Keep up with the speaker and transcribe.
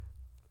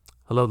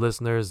Hello,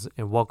 listeners,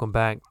 and welcome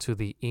back to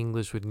the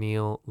English with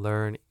Neil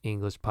Learn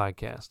English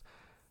podcast.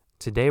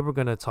 Today, we're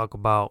going to talk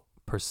about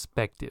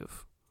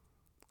perspective.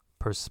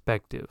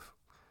 Perspective.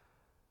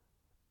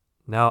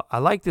 Now, I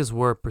like this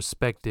word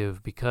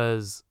perspective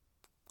because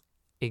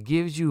it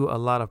gives you a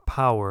lot of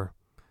power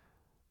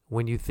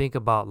when you think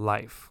about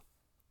life.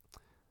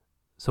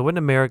 So in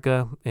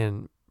America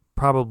and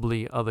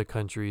probably other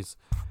countries,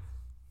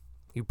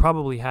 you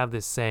probably have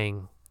this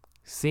saying,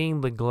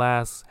 seeing the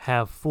glass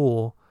half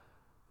full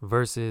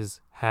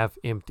versus half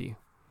empty.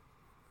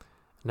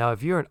 Now,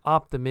 if you're an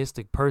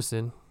optimistic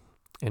person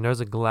and there's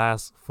a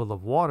glass full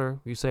of water,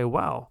 you say,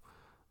 wow,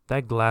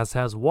 that glass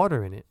has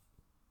water in it.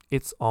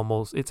 It's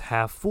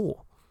half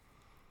full.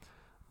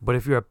 But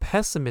if you're a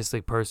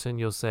pessimistic person,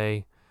 you'll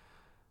say,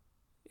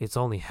 it's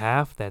only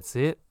half, that's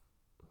it.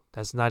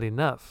 That's not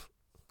enough.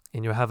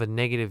 And you'll have a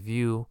negative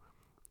view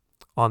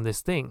on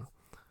this thing.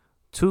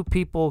 Two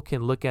people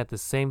can look at the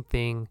same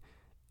thing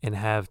and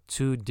have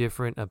two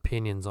different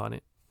opinions on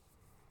it.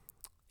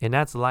 And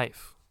that's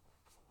life.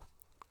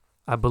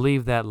 I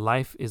believe that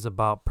life is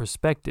about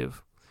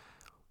perspective.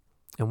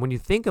 And when you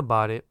think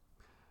about it,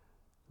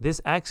 this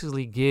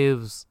actually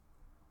gives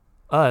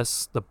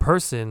us, the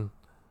person,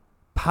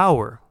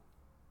 power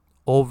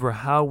over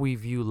how we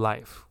view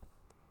life.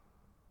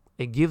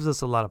 It gives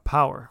us a lot of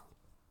power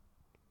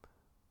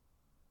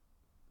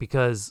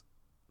because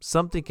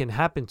something can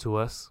happen to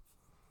us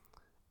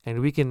and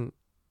we can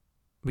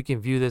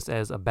view this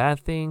as a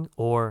bad thing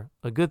or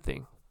a good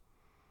thing.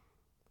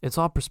 It's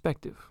all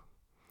perspective.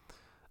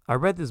 I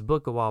read this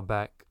book a while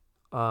back.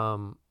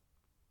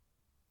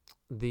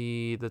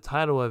 The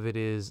title of it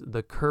is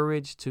The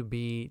Courage to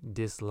Be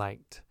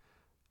Disliked.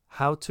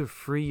 How to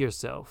Free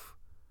Yourself,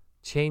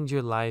 Change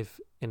Your Life,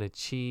 and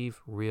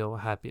Achieve Real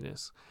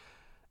Happiness.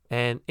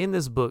 And in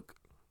this book,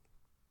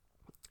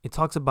 it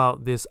talks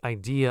about this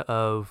idea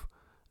of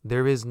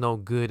there is no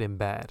good and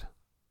bad.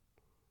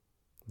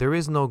 There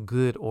is no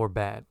good or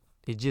bad.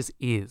 It just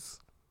is.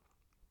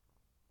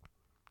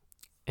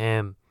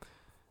 And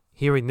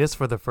hearing this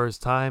for the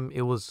first time,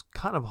 it was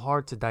kind of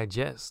hard to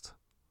digest.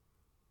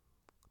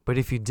 But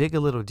if you dig a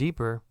little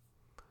deeper,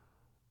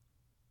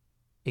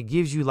 it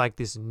gives you like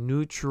this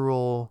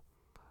neutral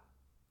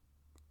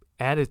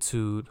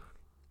attitude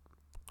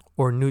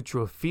or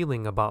neutral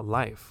feeling about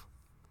life.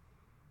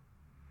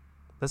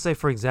 Let's say,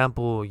 for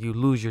example, you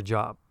lose your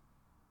job.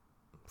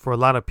 For a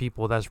lot of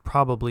people, that's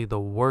probably the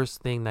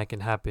worst thing that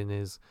can happen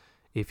is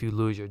if you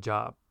lose your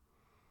job.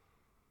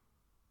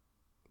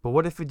 But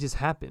what if it just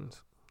happened?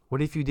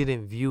 What if you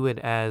didn't view it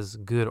as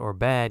good or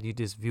bad? You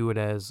just view it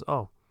as,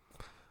 oh,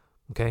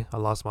 okay, I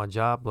lost my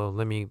job. Well,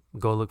 let me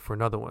go look for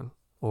another one.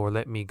 Or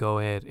let me go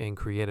ahead and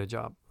create a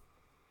job.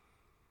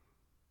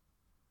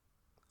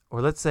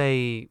 Or let's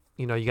say,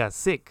 you got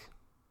sick.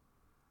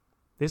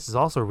 This is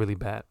also really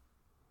bad.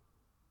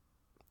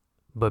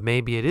 But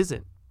maybe it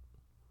isn't.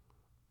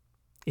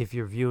 If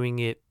you're viewing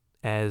it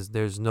as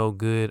there's no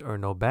good or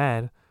no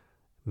bad,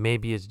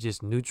 maybe it's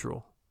just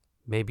neutral.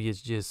 Maybe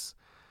it's just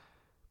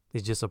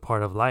a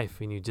part of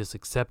life and you just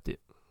accept it.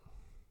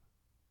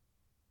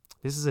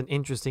 This is an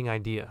interesting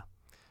idea.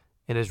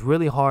 And it's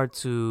really hard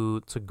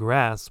to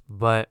grasp,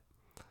 but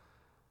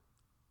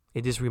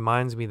it just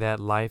reminds me that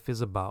life is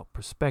about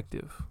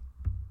perspective.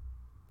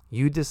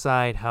 You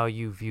decide how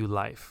you view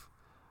life.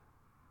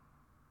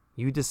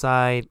 You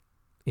decide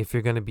if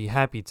you're going to be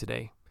happy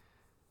today.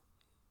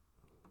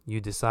 You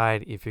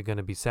decide if you're going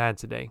to be sad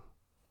today.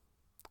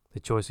 The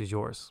choice is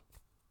yours.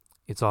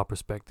 It's all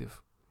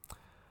perspective.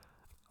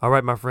 All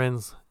right, my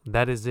friends,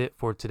 that is it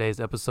for today's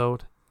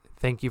episode.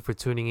 Thank you for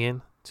tuning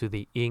in to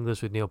the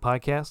English with Neil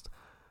podcast.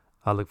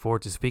 I look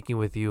forward to speaking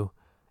with you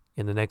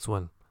in the next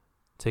one.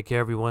 Take care,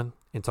 everyone,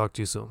 and talk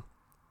to you soon.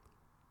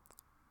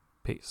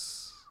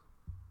 Peace.